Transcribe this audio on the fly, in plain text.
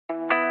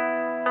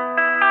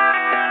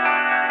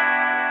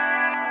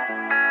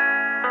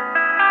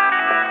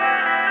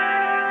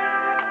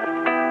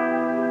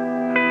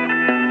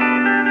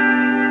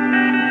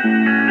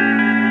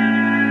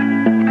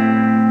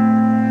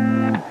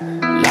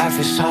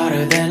is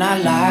harder than I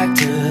like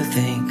to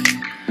think,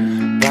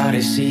 but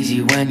it's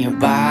easy when you're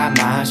by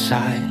my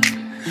side.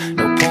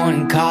 No point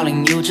in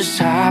calling, you just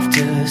have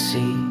to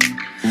see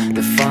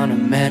the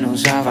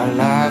fundamentals of our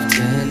love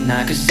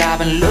tonight. Cause I've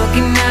been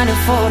looking at a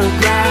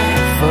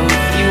photograph of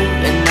you,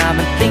 and I've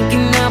been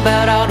thinking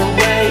about all the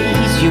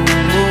ways you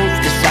move.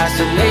 This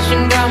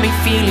isolation got me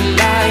feeling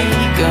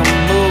like a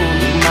moon,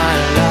 my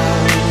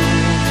love.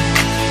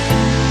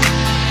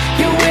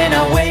 Yeah, when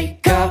I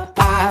wake up,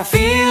 I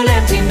feel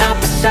empty, not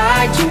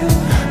beside you.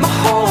 My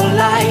whole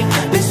life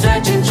been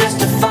searching just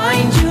to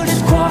find you.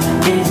 This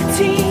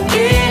quarantine,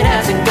 it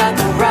hasn't got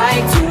the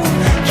right to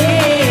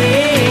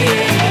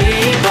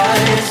keep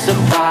us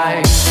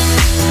apart.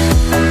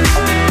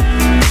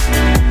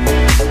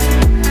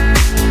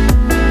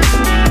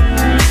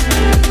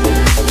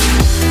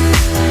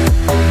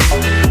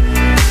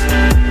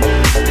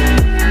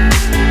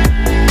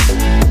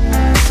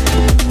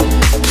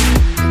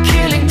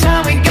 Killing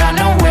time, we got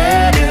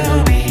nowhere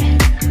to be.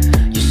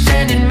 You're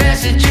sending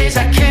messages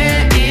I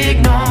can't